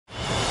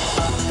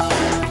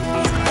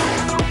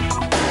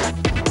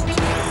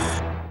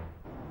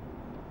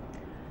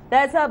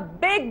There's a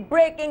big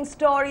breaking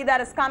story that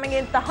is coming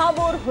in.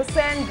 Tahawwur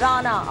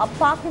Rana, a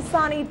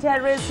Pakistani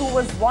terrorist who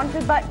was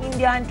wanted by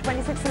India in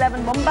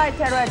 26/11 Mumbai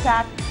terror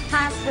attack,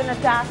 has been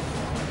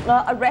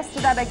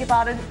arrested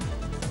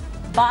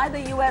by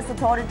the US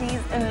authorities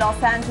in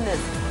Los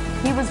Angeles.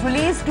 He was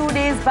released 2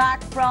 days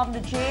back from the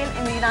jail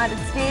in the United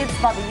States,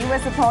 but the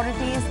US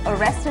authorities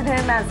arrested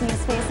him as he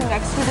is facing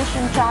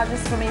extradition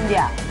charges from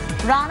India.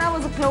 Rana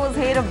was a close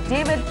aide of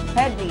David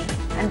Headley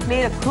and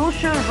played a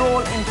crucial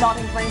role in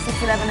plotting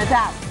 26/11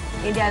 attack.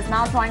 India is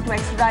now trying to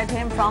extradite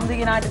him from the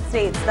United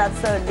States. That's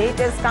the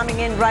latest coming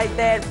in right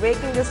there.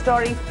 Breaking the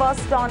story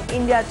first on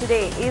India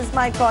Today is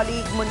my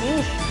colleague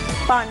Manish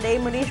Pandey.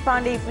 Manish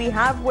Pandey, if we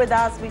have with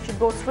us, we should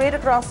go straight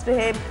across to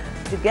him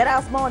to get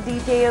us more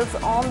details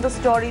on the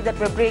story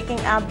that we're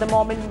breaking at the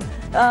moment.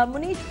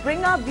 Manish,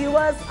 bring our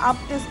viewers up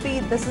to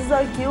speed. This is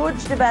a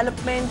huge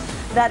development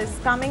that is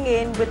coming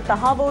in with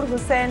Tahawwur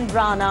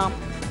Rana,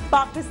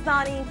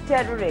 Pakistani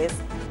terrorist,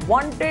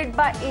 wanted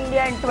by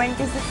India in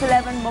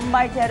 26/11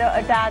 Mumbai terror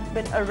attack,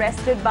 been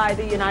arrested by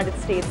the United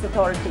States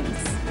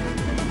authorities.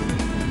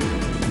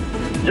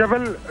 Yeah,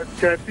 well,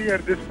 Kathy,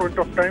 at this point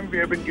of time,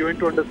 we have been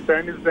given to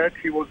understand is that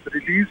he was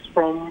released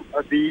from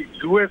the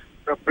US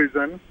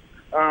prison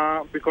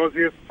because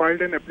he has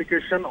filed an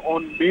application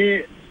on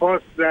May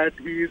 1st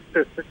that he is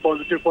tested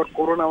positive for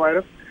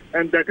coronavirus,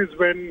 and that is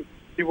when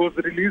he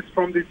was released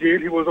from the jail.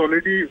 He was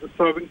already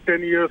serving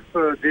 10 years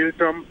jail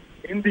term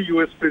in the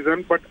US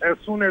prison, but as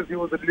soon as he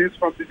was released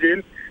from the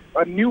jail,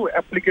 a new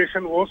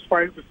application was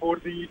filed before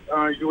the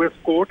US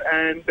court,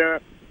 and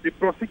the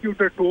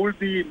prosecutor told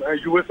the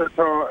US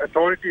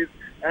authorities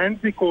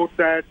and the court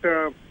that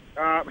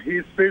he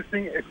is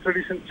facing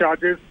extradition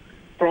charges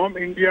from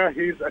India.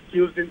 He is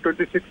accused in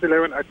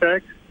 26/11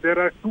 attack. There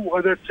are two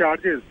other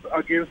charges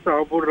against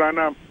Tahawwur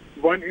Rana.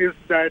 One is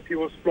that he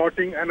was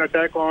plotting an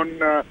attack on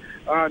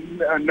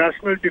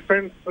National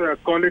Defense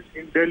College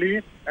in Delhi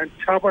and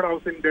Chhabad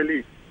House in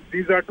Delhi.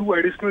 These are two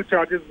additional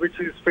charges which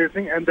he is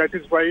facing, and that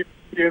is why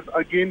he has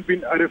again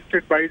been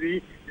arrested by the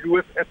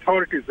US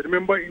authorities.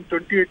 Remember, in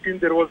 2018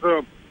 there was a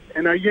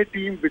NIA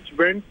team which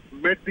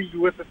met the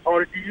US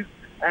authorities,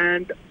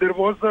 and there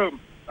was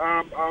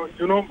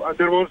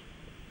there was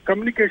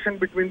communication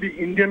between the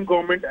Indian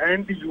government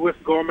and the US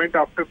government,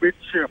 after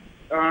which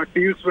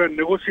deals were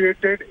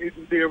negotiated.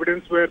 The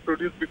evidence were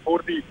produced before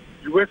the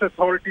US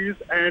authorities,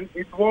 and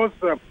it was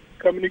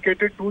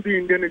communicated to the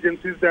Indian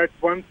agencies that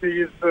once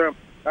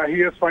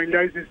he has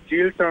finalized his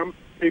jail term,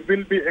 he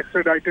will be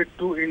extradited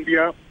to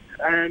India.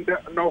 And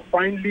now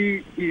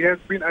finally he has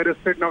been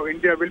arrested. Now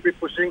India will be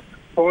pushing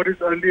for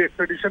his early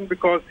extradition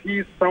because he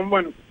is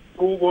someone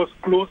who was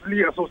closely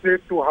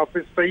associated to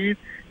Hafiz Saeed.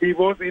 He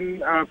was in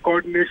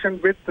coordination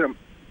with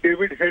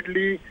David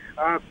Headley,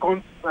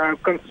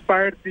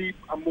 conspired the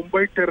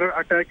Mumbai terror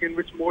attack in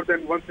which more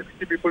than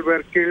 160 people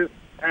were killed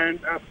and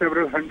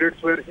several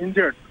hundreds were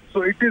injured.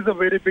 So it is a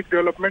very big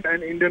development,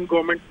 and Indian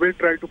government will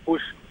try to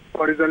push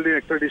for his early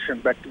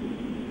extradition. Back to you.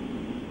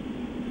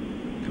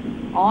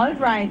 All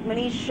right,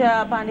 Manish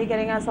Pandey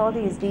getting us all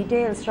these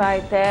details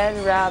right there.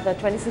 The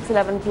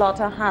 26/11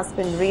 plotter has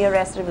been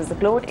rearrested. It was the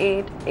close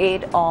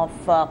aide of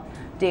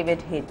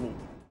David Headley.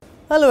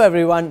 Hello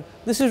everyone,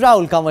 this is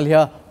Rahul Kamal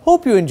here.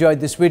 Hope you enjoyed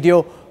this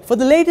video. For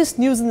the latest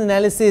news and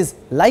analysis,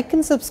 like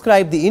and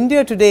subscribe the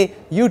India Today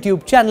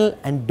YouTube channel,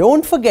 and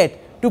don't forget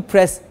to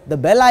press the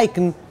bell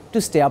icon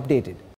to stay updated.